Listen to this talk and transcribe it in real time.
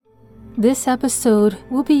This episode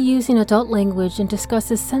will be using adult language and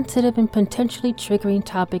discusses sensitive and potentially triggering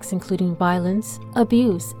topics including violence,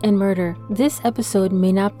 abuse, and murder. This episode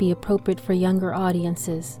may not be appropriate for younger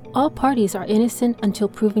audiences. All parties are innocent until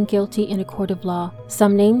proven guilty in a court of law.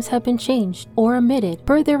 Some names have been changed or omitted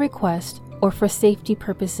per their request or for safety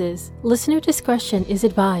purposes. Listener discretion is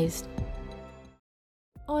advised.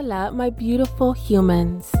 Hola, my beautiful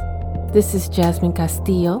humans. This is Jasmine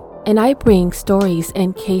Castillo, and I bring stories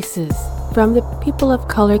and cases from the people of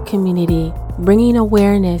color community, bringing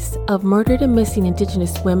awareness of murdered and missing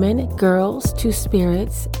Indigenous women, girls,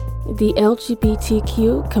 two-spirits, the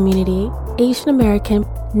LGBTQ community, Asian American,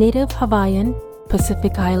 Native Hawaiian,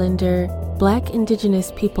 Pacific Islander, Black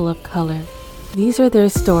Indigenous people of color. These are their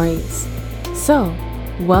stories. So,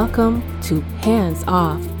 welcome to Hands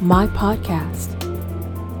Off, my podcast.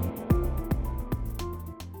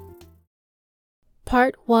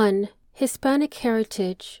 Part 1. Hispanic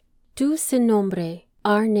Heritage. Tu sin nombre,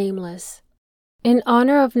 our Nameless. In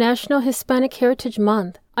honor of National Hispanic Heritage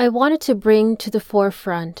Month, I wanted to bring to the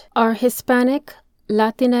forefront our Hispanic,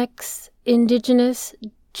 Latinx, Indigenous,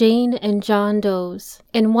 Jane and John Does,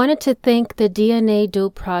 and wanted to thank the DNA Doe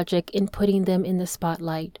Project in putting them in the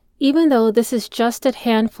spotlight. Even though this is just a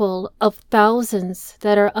handful of thousands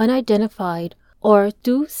that are unidentified or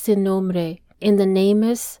tu sin nombre in the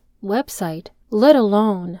Nameless website, let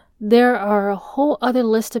alone, there are a whole other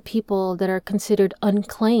list of people that are considered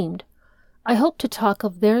unclaimed. I hope to talk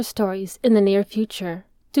of their stories in the near future.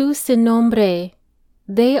 Tu sin nombre.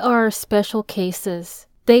 They are special cases.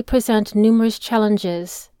 They present numerous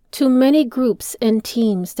challenges to many groups and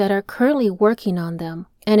teams that are currently working on them,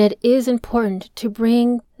 and it is important to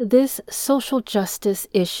bring this social justice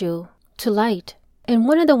issue to light. And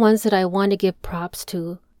one of the ones that I want to give props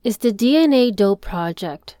to is the DNA Doe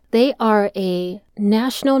Project. They are a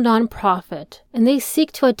national nonprofit, and they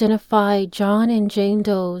seek to identify John and Jane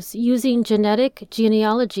Does using genetic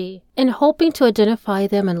genealogy and hoping to identify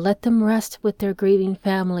them and let them rest with their grieving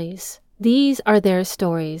families. These are their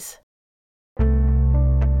stories.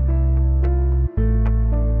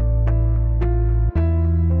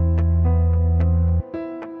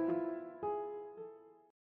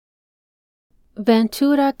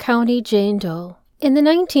 Ventura County Jane Doe. In the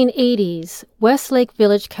 1980s, Westlake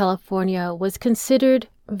Village, California was considered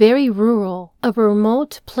very rural, a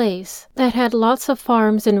remote place that had lots of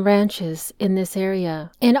farms and ranches in this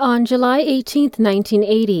area. And on July 18,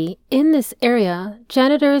 1980, in this area,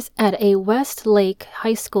 janitors at a Westlake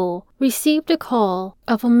high school received a call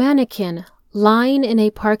of a mannequin lying in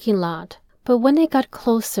a parking lot. But when they got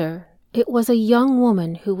closer, it was a young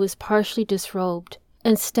woman who was partially disrobed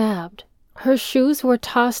and stabbed. Her shoes were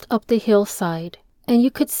tossed up the hillside, and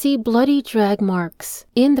you could see bloody drag marks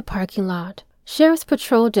in the parking lot. Sheriff's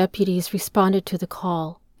Patrol deputies responded to the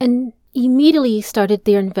call and immediately started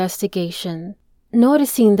their investigation,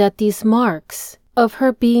 noticing that these marks of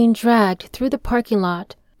her being dragged through the parking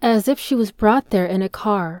lot as if she was brought there in a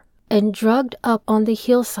car and drugged up on the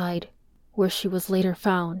hillside where she was later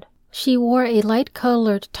found. She wore a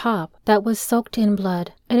light-colored top that was soaked in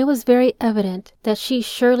blood, and it was very evident that she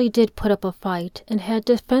surely did put up a fight and had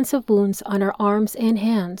defensive wounds on her arms and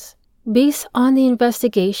hands. Based on the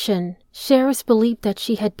investigation, sheriffs believed that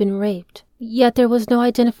she had been raped, yet there was no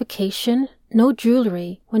identification, no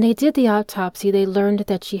jewelry. When they did the autopsy, they learned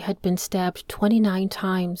that she had been stabbed 29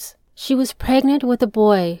 times. She was pregnant with a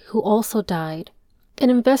boy who also died. An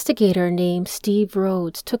investigator named Steve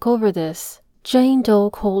Rhodes took over this Jane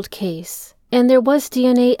Doe cold case, and there was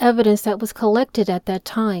DNA evidence that was collected at that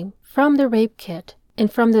time from the rape kit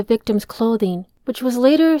and from the victim's clothing, which was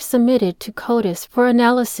later submitted to CODIS for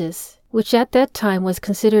analysis, which at that time was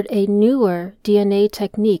considered a newer DNA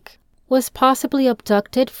technique. Was possibly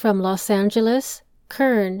abducted from Los Angeles,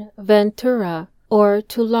 Kern, Ventura, or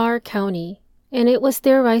Tulare County, and it was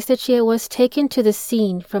theorized that she was taken to the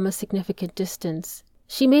scene from a significant distance.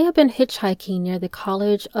 She may have been hitchhiking near the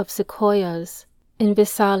College of Sequoias in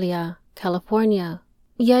Visalia, California,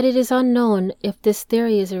 yet it is unknown if this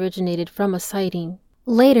theory is originated from a sighting.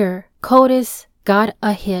 Later, CODIS got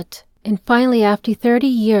a hit, and finally after 30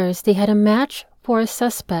 years they had a match for a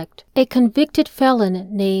suspect, a convicted felon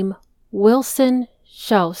named Wilson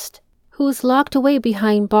Shoust, who was locked away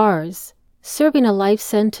behind bars, serving a life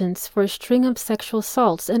sentence for a string of sexual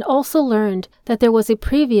assaults, and also learned that there was a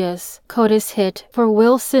previous CODIS hit for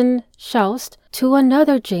Wilson Shoust to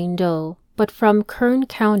another Jane Doe, but from Kern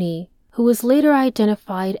County, who was later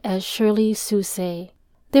identified as Shirley Soucy.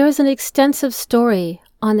 There is an extensive story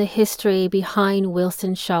on the history behind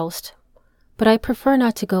Wilson Shoust, but I prefer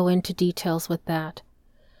not to go into details with that,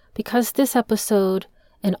 because this episode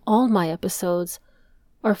and all my episodes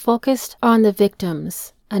or focused on the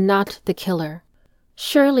victims and not the killer.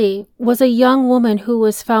 Shirley was a young woman who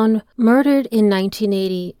was found murdered in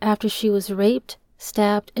 1980 after she was raped,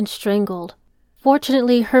 stabbed, and strangled.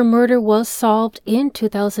 Fortunately, her murder was solved in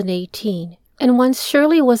 2018. And once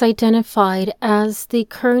Shirley was identified as the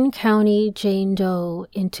Kern County Jane Doe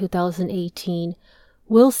in 2018,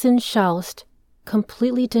 Wilson Shoust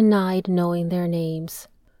completely denied knowing their names.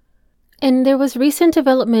 And there was recent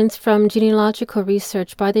developments from genealogical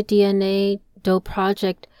research by the DNA Doe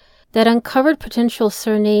Project that uncovered potential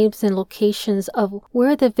surnames and locations of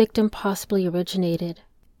where the victim possibly originated.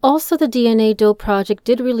 Also, the DNA Doe Project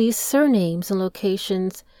did release surnames and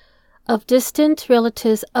locations of distant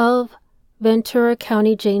relatives of Ventura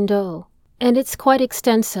County Jane Doe, and it's quite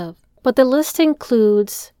extensive, but the list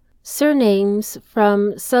includes surnames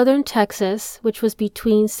from southern Texas, which was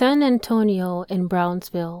between San Antonio and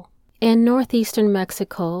Brownsville, and northeastern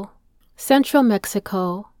Mexico, central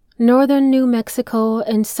Mexico, northern New Mexico,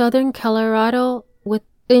 and southern Colorado, with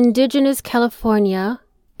indigenous California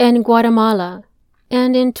and Guatemala.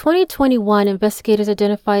 And in 2021, investigators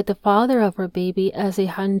identified the father of her baby as a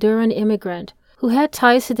Honduran immigrant who had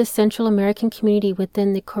ties to the Central American community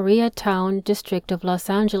within the Koreatown district of Los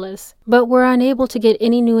Angeles, but were unable to get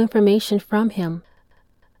any new information from him.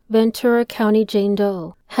 Ventura County Jane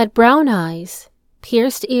Doe had brown eyes,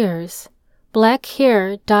 pierced ears, black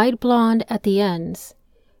hair dyed blonde at the ends.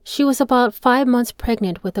 She was about 5 months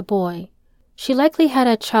pregnant with a boy. She likely had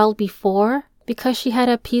a child before because she had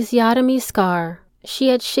a episiotomy scar. She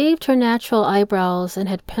had shaved her natural eyebrows and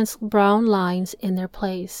had penciled brown lines in their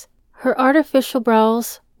place. Her artificial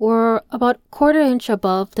brows were about a quarter inch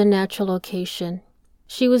above the natural location.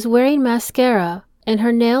 She was wearing mascara, and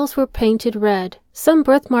her nails were painted red, some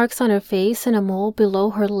birthmarks on her face and a mole below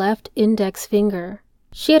her left index finger.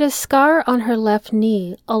 She had a scar on her left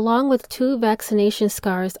knee, along with 2 vaccination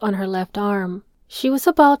scars on her left arm. She was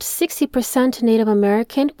about 60% Native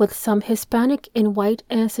American with some Hispanic and white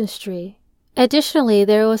ancestry. Additionally,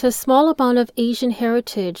 there was a small amount of Asian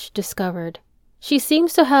heritage discovered. She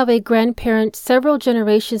seems to have a grandparent several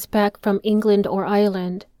generations back from England or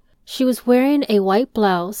Ireland. She was wearing a white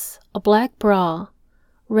blouse, a black bra,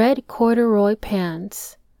 red corduroy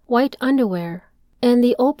pants, white underwear, and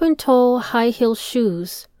the open-toe high-heel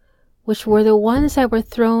shoes, which were the ones that were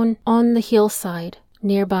thrown on the hillside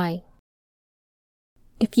nearby.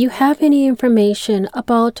 If you have any information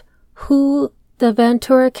about who the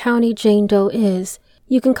Ventura County Jane Doe is,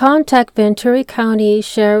 you can contact Ventura County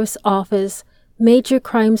Sheriff's Office Major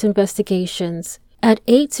Crimes Investigations at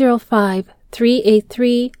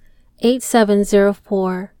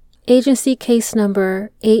 805-383-8704, agency case number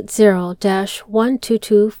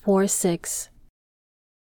 80-12246.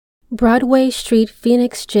 Broadway Street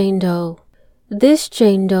Phoenix Jane Doe. This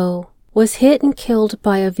Jane Doe was hit and killed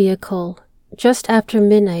by a vehicle just after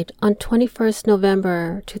midnight on 21st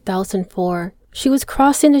November 2004. She was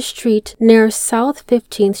crossing the street near South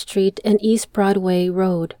 15th Street and East Broadway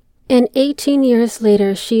Road, and 18 years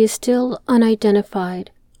later she is still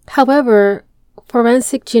unidentified. However,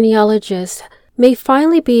 forensic genealogists may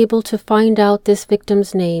finally be able to find out this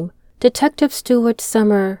victim's name. Detective Stuart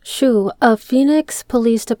Summer Shu of Phoenix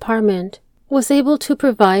Police Department was able to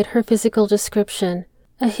provide her physical description.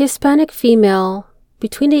 A Hispanic female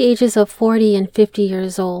between the ages of 40 and 50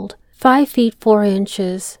 years old, 5 feet 4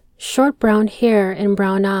 inches, short brown hair and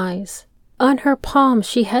brown eyes. On her palm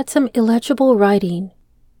she had some illegible writing.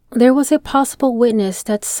 There was a possible witness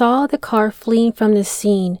that saw the car fleeing from the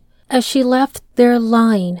scene as she left there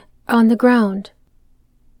lying on the ground.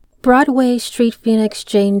 Broadway Street Phoenix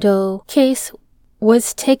Jane Doe case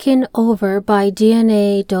was taken over by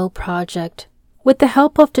DNA Doe Project with the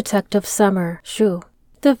help of Detective Summer Shu.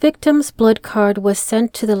 The victim's blood card was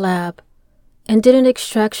sent to the lab and did an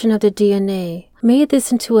extraction of the DNA, made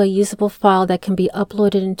this into a usable file that can be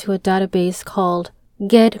uploaded into a database called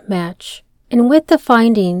GEDmatch. And with the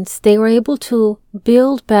findings, they were able to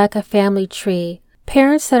build back a family tree.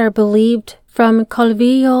 Parents that are believed from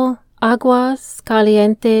Calvillo, Aguas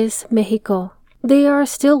Calientes, Mexico. They are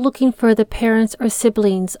still looking for the parents or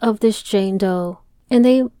siblings of this Jane Doe, and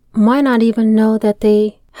they might not even know that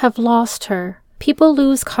they have lost her. People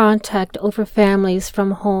lose contact over families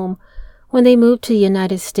from home when they move to the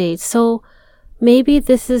United States, so maybe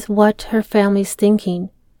this is what her family's thinking,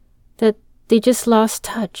 that they just lost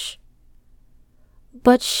touch.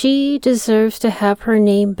 But she deserves to have her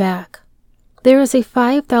name back. There is a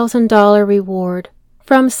 $5,000 reward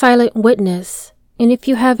from Silent Witness, and if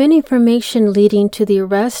you have any information leading to the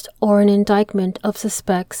arrest or an indictment of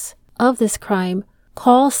suspects of this crime,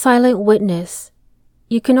 call Silent Witness.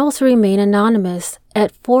 You can also remain anonymous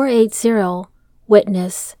at 480-1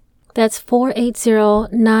 Witness. That's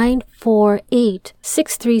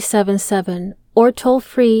 480-948-6377 or toll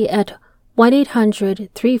free at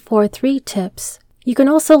 1-800-343-TIPS. You can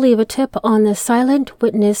also leave a tip on the Silent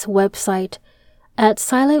Witness website at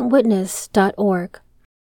silentwitness.org.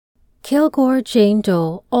 Kilgore Jane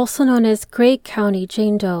Doe, also known as Gray County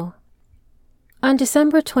Jane Doe. On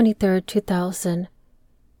December 23, 2000,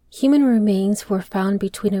 human remains were found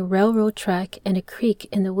between a railroad track and a creek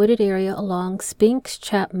in the wooded area along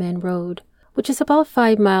Spinks-Chapman Road, which is about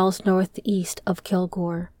 5 miles northeast of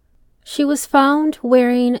Kilgore. She was found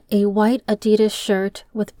wearing a white Adidas shirt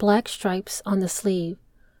with black stripes on the sleeve,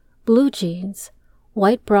 blue jeans,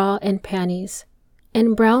 white bra and panties,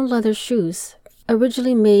 and brown leather shoes,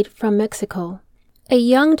 originally made from Mexico. A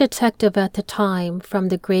young detective at the time from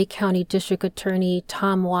the Gray County District Attorney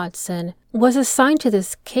Tom Watson was assigned to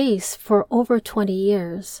this case for over 20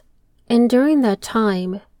 years. And during that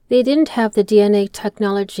time, they didn't have the DNA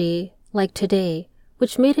technology like today,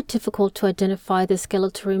 which made it difficult to identify the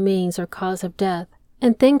skeletal remains or cause of death.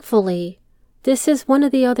 And thankfully, this is one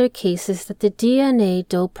of the other cases that the DNA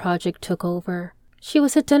Doe Project took over. She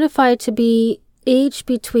was identified to be aged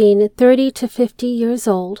between 30 to 50 years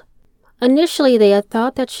old. Initially, they had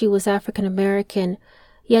thought that she was African American,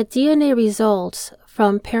 yet DNA results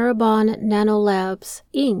from Parabon Nanolabs,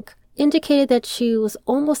 Inc. indicated that she was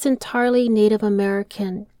almost entirely Native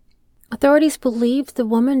American. Authorities believed the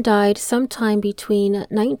woman died sometime between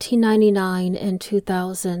 1999 and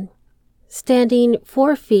 2000, standing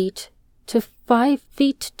 4 feet to 5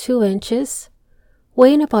 feet 2 inches,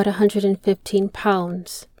 weighing about 115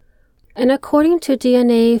 pounds. And according to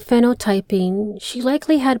DNA phenotyping, she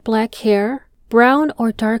likely had black hair, brown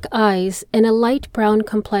or dark eyes, and a light brown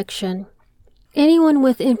complexion. Anyone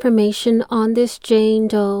with information on this Jane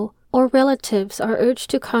Doe or relatives are urged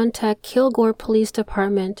to contact Kilgore Police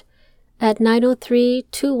Department at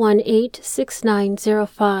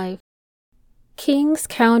 903-218-6905. Kings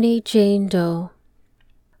County Jane Doe.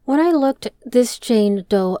 When I looked this Jane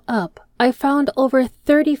Doe up, I found over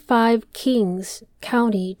 35 Kings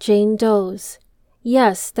County Jane Does.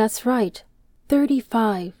 Yes, that's right,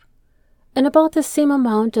 35. And about the same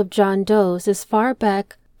amount of John Does as far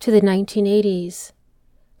back to the 1980s.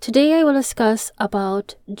 Today I will discuss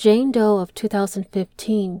about Jane Doe of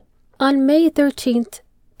 2015. On May 13th,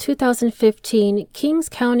 2015, Kings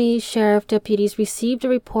County Sheriff deputies received a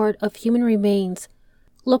report of human remains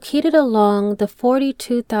located along the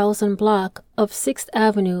 42,000 block of 6th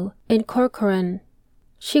Avenue in Corcoran.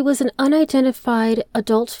 She was an unidentified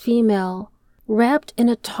adult female, wrapped in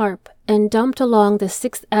a tarp and dumped along the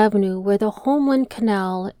 6th Avenue where the Homeland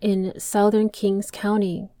Canal in southern Kings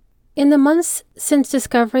County. In the months since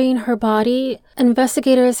discovering her body,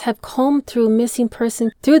 investigators have combed through missing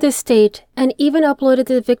persons through the state and even uploaded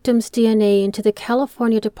the victim's DNA into the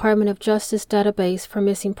California Department of Justice database for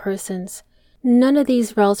missing persons. None of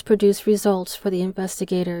these routes produced results for the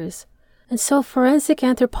investigators, and so a forensic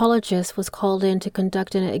anthropologist was called in to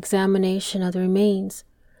conduct an examination of the remains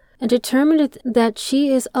and determined that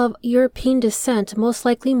she is of European descent, most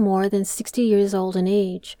likely more than 60 years old in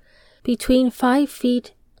age, between 5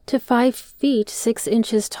 feet to 5 feet 6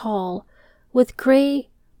 inches tall, with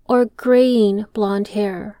gray or graying blonde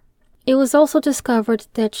hair. It was also discovered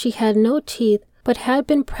that she had no teeth but had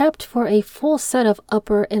been prepped for a full set of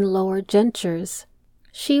upper and lower dentures.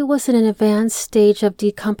 She was in an advanced stage of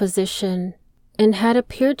decomposition and had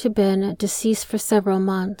appeared to have been deceased for several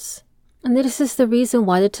months. And this is the reason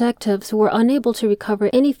why detectives were unable to recover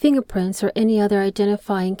any fingerprints or any other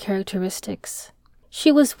identifying characteristics.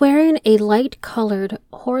 She was wearing a light-colored,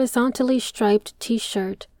 horizontally striped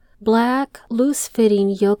t-shirt, black, loose-fitting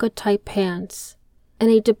yoga-type pants, and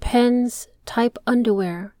a Depends-type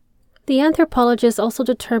underwear. The anthropologist also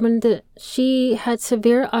determined that she had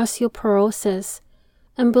severe osteoporosis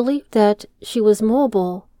and believed that she was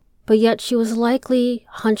mobile, but yet she was likely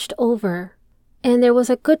hunched over, and there was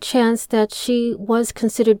a good chance that she was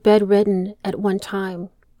considered bedridden at one time.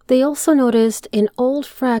 They also noticed an old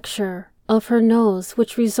fracture of her nose,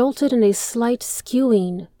 which resulted in a slight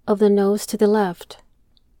skewing of the nose to the left.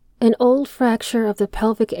 An old fracture of the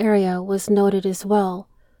pelvic area was noted as well.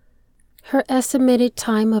 Her estimated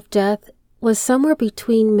time of death was somewhere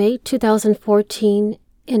between May 2014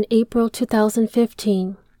 and April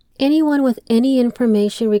 2015. Anyone with any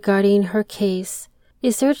information regarding her case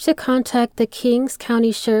is urged to contact the Kings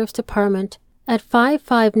County Sheriff's Department at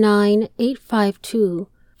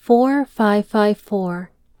 559-852-4554.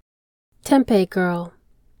 Tempe Girl.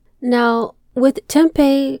 Now, with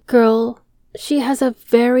Tempe Girl, she has a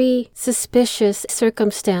very suspicious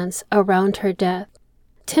circumstance around her death.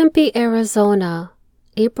 Tempe, Arizona,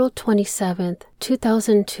 April 27,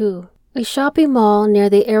 2002. A shopping mall near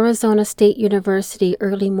the Arizona State University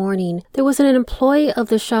early morning. There was an employee of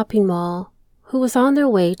the shopping mall who was on their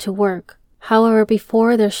way to work. However,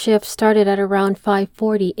 before their shift started at around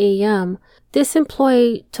 5:40 a.m., this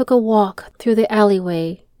employee took a walk through the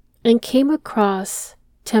alleyway and came across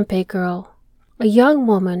Tempe girl, a young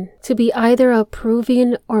woman to be either of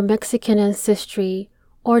Peruvian or Mexican ancestry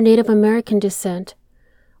or Native American descent,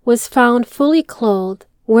 was found fully clothed,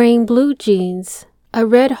 wearing blue jeans, a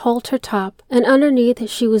red halter top, and underneath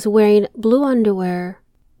she was wearing blue underwear.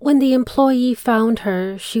 When the employee found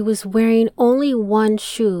her, she was wearing only one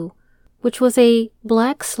shoe, which was a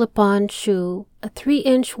black slip-on shoe, a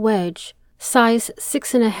 3-inch wedge, size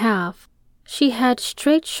 6.5. She had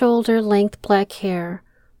straight shoulder-length black hair,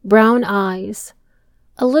 brown eyes,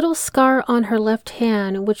 a little scar on her left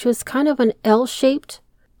hand, which was kind of an L-shaped.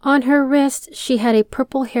 On her wrist, she had a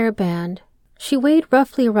purple hairband. She weighed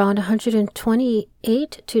roughly around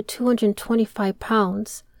 128 to 225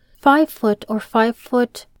 pounds, 5 foot or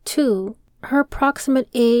 5'2". Her approximate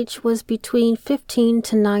age was between 15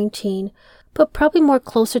 to 19, but probably more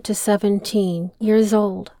closer to 17 years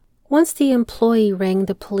old. Once the employee rang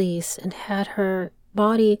the police and had her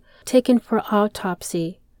body taken for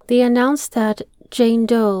autopsy, they announced that Jane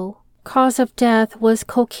Doe, cause of death was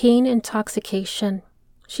cocaine intoxication.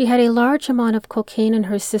 She had a large amount of cocaine in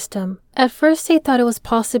her system. At first they thought it was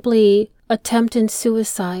possibly attempted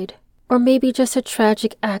suicide, or maybe just a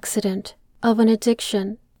tragic accident of an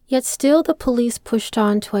addiction. Yet still the police pushed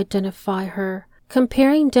on to identify her,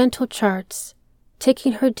 comparing dental charts,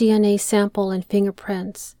 taking her DNA sample and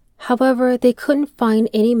fingerprints. However, they couldn't find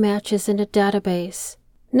any matches in the database.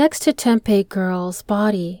 Next to Tempe girl's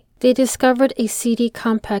body, they discovered a CD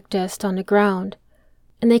compact disc on the ground,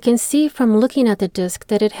 and they can see from looking at the disc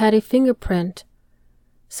that it had a fingerprint.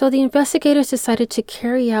 So the investigators decided to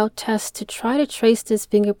carry out tests to try to trace this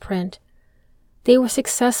fingerprint. They were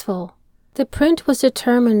successful. The print was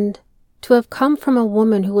determined to have come from a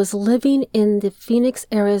woman who was living in the Phoenix,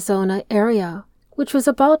 Arizona area, which was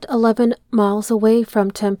about 11 miles away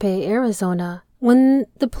from Tempe, Arizona. When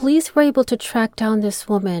the police were able to track down this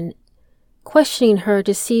woman, questioning her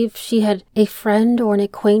to see if she had a friend or an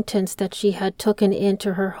acquaintance that she had taken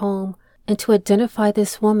into her home and to identify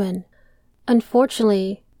this woman.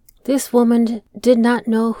 Unfortunately, this woman did not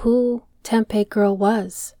know who Tempe girl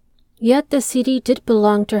was. Yet the CD did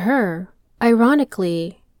belong to her.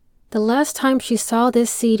 Ironically, the last time she saw this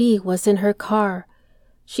CD was in her car.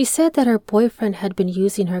 She said that her boyfriend had been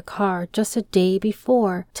using her car just a day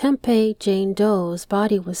before Tempe Jane Doe's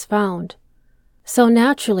body was found. So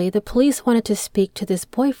naturally, the police wanted to speak to this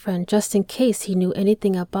boyfriend just in case he knew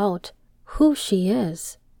anything about who she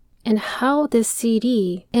is and how this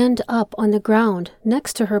CD ended up on the ground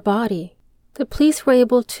next to her body. The police were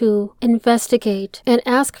able to investigate and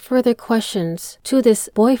ask further questions to this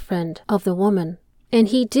boyfriend of the woman. And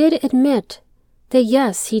he did admit that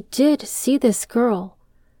yes, he did see this girl.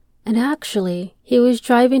 And actually, he was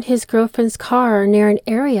driving his girlfriend's car near an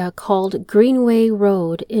area called Greenway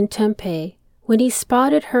Road in Tempe. When he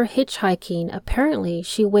spotted her hitchhiking, apparently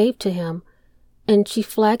she waved to him, and she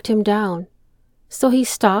flagged him down. So he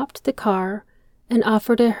stopped the car and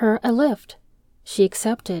offered her a lift. She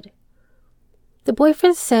accepted. The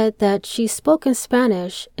boyfriend said that she spoke in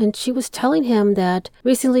Spanish, and she was telling him that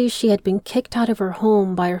recently she had been kicked out of her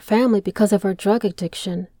home by her family because of her drug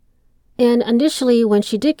addiction. And initially, when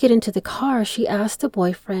she did get into the car, she asked the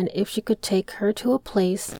boyfriend if she could take her to a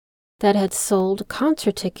place that had sold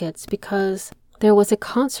concert tickets because there was a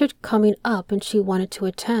concert coming up and she wanted to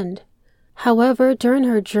attend. However, during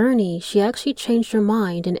her journey, she actually changed her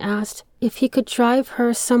mind and asked if he could drive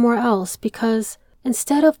her somewhere else because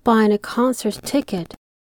instead of buying a concert ticket,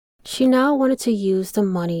 she now wanted to use the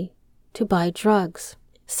money to buy drugs.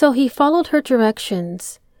 So he followed her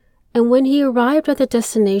directions, and when he arrived at the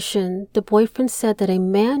destination, the boyfriend said that a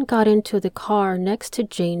man got into the car next to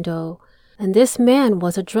Jane Doe, and this man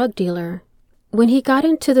was a drug dealer. When he got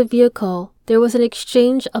into the vehicle, there was an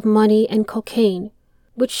exchange of money and cocaine,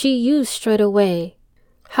 which she used straight away.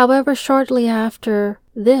 However, shortly after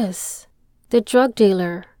this, the drug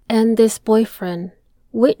dealer and this boyfriend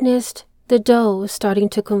witnessed the Doe starting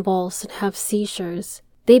to convulse and have seizures.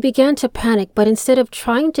 They began to panic, but instead of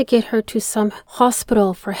trying to get her to some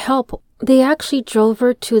hospital for help, they actually drove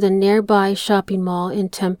her to the nearby shopping mall in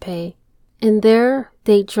Tempe. And there,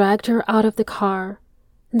 they dragged her out of the car,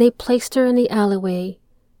 and they placed her in the alleyway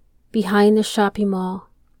behind the shopping mall.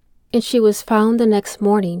 And she was found the next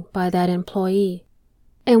morning by that employee.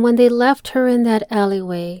 And when they left her in that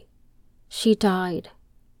alleyway, she died.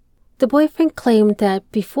 The boyfriend claimed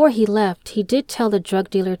that before he left, he did tell the drug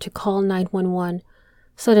dealer to call 911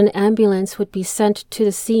 so that an ambulance would be sent to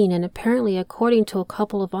the scene, and apparently, according to a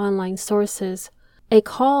couple of online sources, a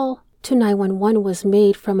call to 911 was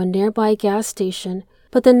made from a nearby gas station,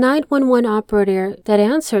 but the 911 operator that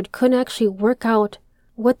answered couldn't actually work out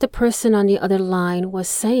what the person on the other line was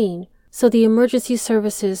saying, so the emergency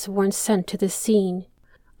services weren't sent to the scene.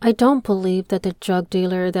 I don't believe that the drug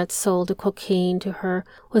dealer that sold the cocaine to her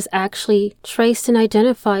was actually traced and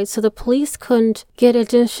identified, so the police couldn't get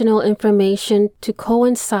additional information to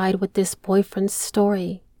coincide with this boyfriend's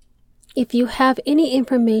story. If you have any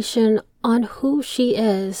information on who she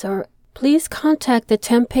is, or please contact the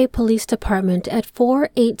Tempe Police Department at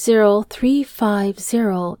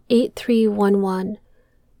 480-350-8311.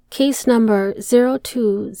 Case number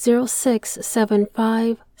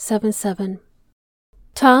 02067577.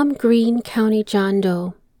 Tom Green County John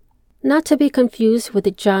Doe. Not to be confused with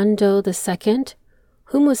the John Doe II,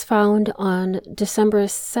 whom was found on December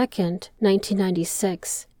 2nd,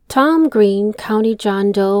 1996. Tom Green County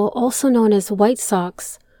John Doe, also known as White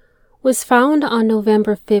Sox, was found on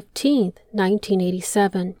November 15th,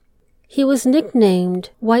 1987. He was nicknamed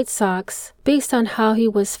White Sox based on how he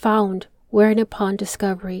was found wearing upon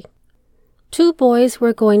discovery. Two boys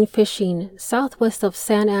were going fishing southwest of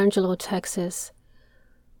San Angelo, Texas,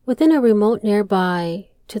 within a remote nearby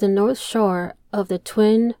to the north shore of the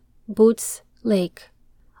Twin Buttes Lake.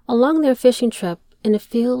 Along their fishing trip in a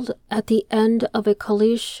field at the end of a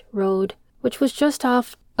caliche road, which was just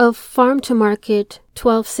off of Farm to Market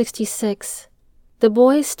 1266, the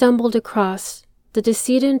boys stumbled across the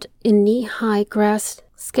decedent in knee-high grass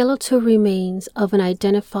skeletal remains of an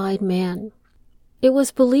identified man. It was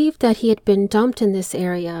believed that he had been dumped in this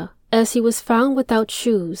area, as he was found without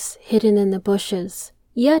shoes, hidden in the bushes.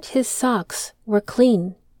 Yet his socks were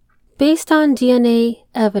clean. Based on DNA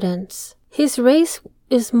evidence, his race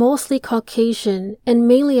is mostly Caucasian and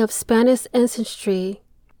mainly of Spanish ancestry,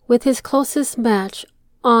 with his closest match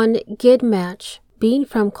on GIDmatch being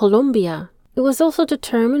from Colombia. It was also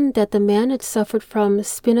determined that the man had suffered from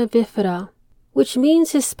spina bifida, which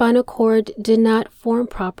means his spinal cord did not form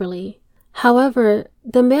properly. However,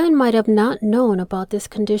 the man might have not known about this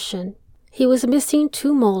condition. He was missing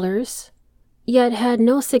 2 molars, yet had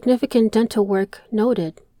no significant dental work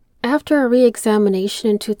noted. After a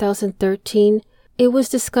re-examination in 2013, it was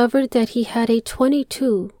discovered that he had a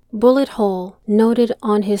 22 bullet hole noted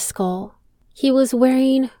on his skull. He was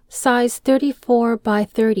wearing size 34 by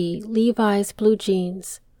 30 Levi's blue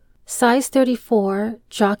jeans, size 34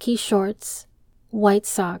 jockey shorts, white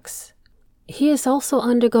socks. He is also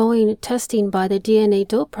undergoing testing by the DNA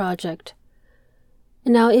Dope Project.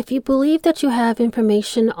 Now, if you believe that you have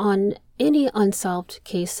information on any unsolved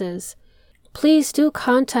cases, please do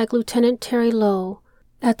contact Lieutenant Terry Lowe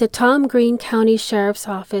at the Tom Green County Sheriff's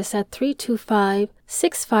Office at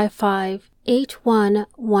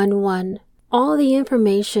 325-655-8111. All the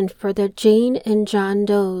information for the Jane and John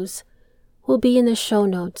Does will be in the show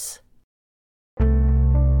notes.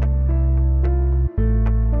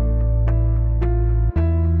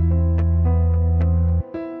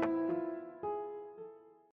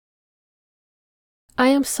 I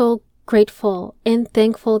am so grateful and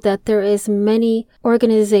thankful that there is many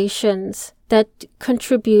organizations that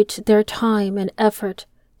contribute their time and effort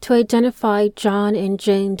to identify John and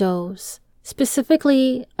Jane Does.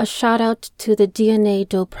 Specifically, a shout out to the DNA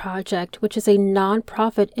Dope Project, which is a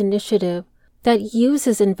non-profit initiative that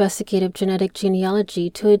uses investigative genetic genealogy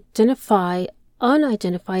to identify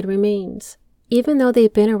unidentified remains. Even though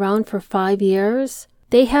they've been around for 5 years,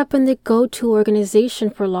 they have been the go-to organization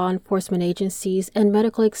for law enforcement agencies and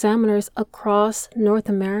medical examiners across North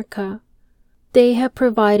America. They have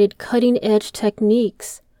provided cutting-edge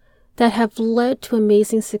techniques that have led to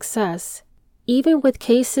amazing success, even with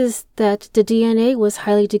cases that the DNA was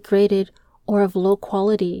highly degraded or of low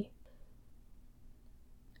quality.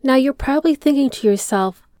 Now you're probably thinking to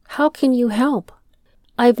yourself, how can you help?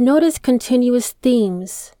 I've noticed continuous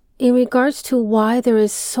themes in regards to why there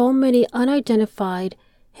is so many unidentified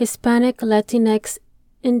Hispanic, Latinx,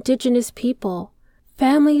 indigenous people.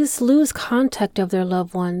 Families lose contact of their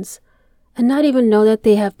loved ones and not even know that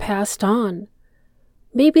they have passed on.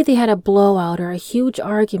 Maybe they had a blowout or a huge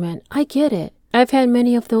argument. I get it. I've had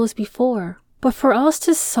many of those before. But for us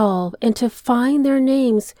to solve and to find their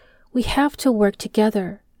names, we have to work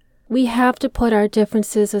together. We have to put our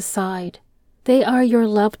differences aside. They are your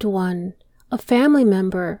loved one, a family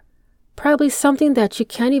member, probably something that you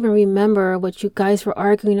can't even remember what you guys were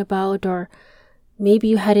arguing about, or maybe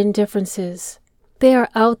you had indifferences. They are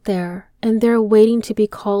out there and they're waiting to be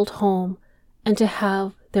called home and to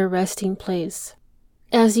have their resting place.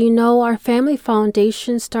 As you know, our family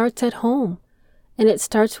foundation starts at home, and it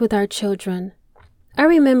starts with our children. I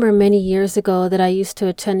remember many years ago that I used to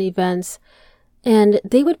attend events, and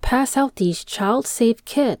they would pass out these child-safe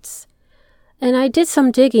kits. And I did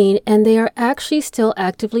some digging, and they are actually still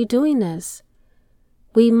actively doing this.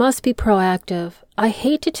 We must be proactive. I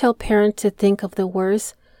hate to tell parents to think of the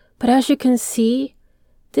worst, but as you can see,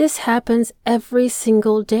 this happens every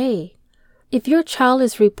single day. If your child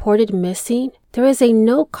is reported missing, there is a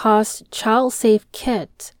no-cost child-safe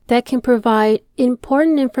kit that can provide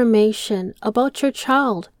important information about your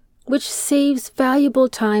child, which saves valuable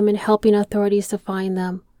time in helping authorities to find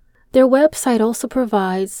them. Their website also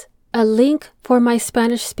provides a link for my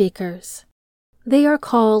Spanish speakers. They are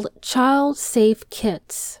called Child Safe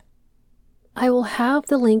Kits. I will have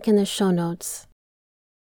the link in the show notes.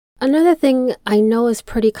 Another thing I know is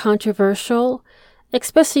pretty controversial,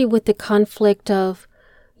 especially with the conflict of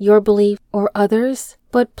your belief or others,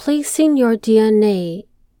 but placing your DNA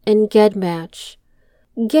in GEDmatch.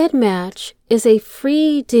 GEDmatch is a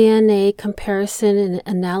free DNA comparison and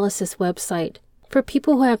analysis website for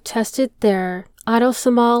people who have tested their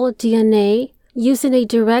autosomal DNA using a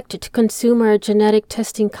direct-to-consumer genetic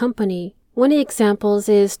testing company. One of the examples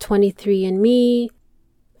is 23andMe.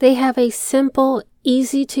 They have a simple,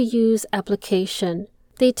 easy-to-use application.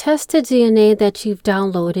 They test the DNA that you've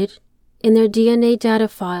downloaded in their DNA data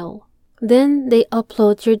file. Then they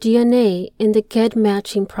upload your DNA in the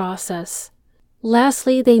GEDmatching process.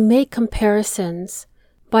 Lastly, they make comparisons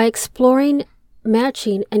by exploring,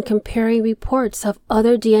 matching, and comparing reports of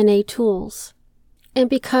other DNA tools. And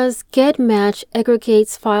because GEDmatch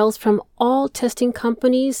aggregates files from all testing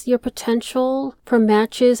companies, your potential for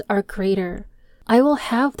matches are greater. I will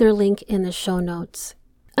have their link in the show notes.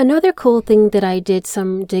 Another cool thing that I did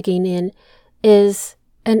some digging in is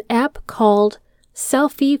an app called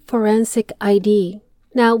Selfie Forensic ID.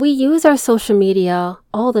 Now, we use our social media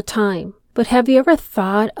all the time, but have you ever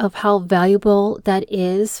thought of how valuable that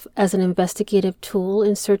is as an investigative tool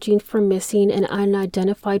in searching for missing and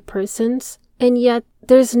unidentified persons? And yet,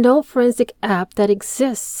 there's no forensic app that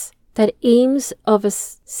exists that aims of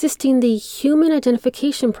assisting the human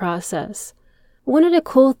identification process. One of the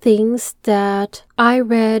cool things that I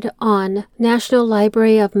read on National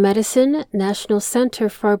Library of Medicine, National Center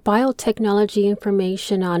for Biotechnology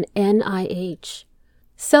Information on NIH.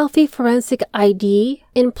 Selfie Forensic ID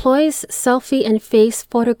employs selfie and face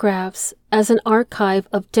photographs as an archive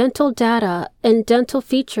of dental data and dental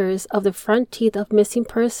features of the front teeth of missing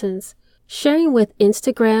persons, sharing with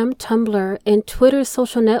Instagram, Tumblr, and Twitter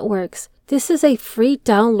social networks. This is a free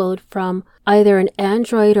download from either an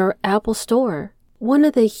Android or Apple store. One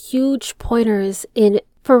of the huge pointers in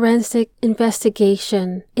forensic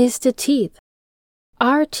investigation is the teeth.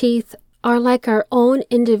 Our teeth are like our own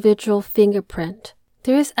individual fingerprint.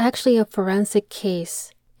 There is actually a forensic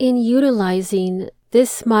case in utilizing this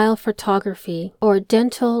smile photography or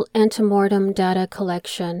dental antemortem data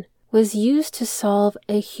collection was used to solve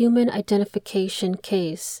a human identification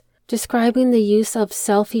case, describing the use of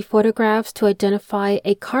selfie photographs to identify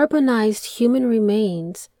a carbonized human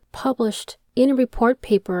remains, published in a report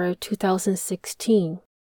paper of 2016.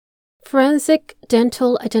 Forensic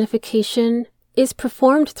dental identification is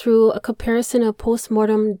performed through a comparison of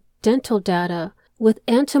postmortem dental data with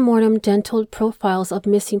antemortem dental profiles of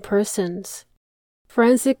missing persons.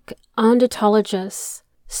 Forensic odontologists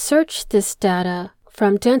search this data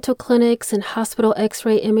from dental clinics and hospital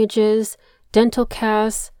x-ray images, dental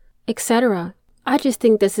casts, etc. I just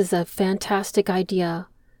think this is a fantastic idea.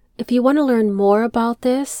 If you want to learn more about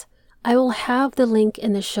this, I will have the link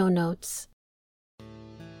in the show notes.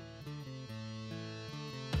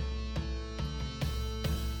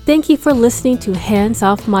 Thank you for listening to Hands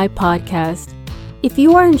Off My Podcast. If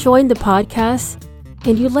you are enjoying the podcast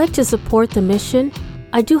and you'd like to support the mission,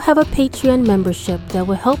 I do have a Patreon membership that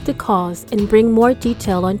will help the cause and bring more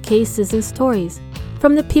detail on cases and stories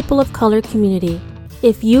from the people of color community.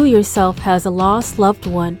 If you yourself has a lost loved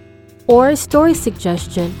one or a story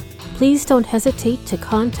suggestion, please don't hesitate to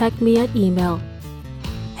contact me at email,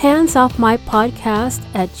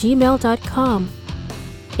 handsoffmypodcast@gmail.com.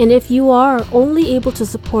 And if you are only able to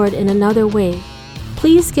support in another way,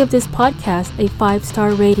 please give this podcast a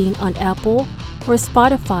 5-star rating on Apple or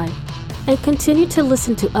Spotify, and continue to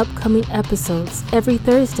listen to upcoming episodes every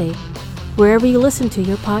Thursday, wherever you listen to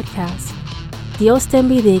your podcast. Dios te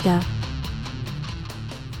bendiga.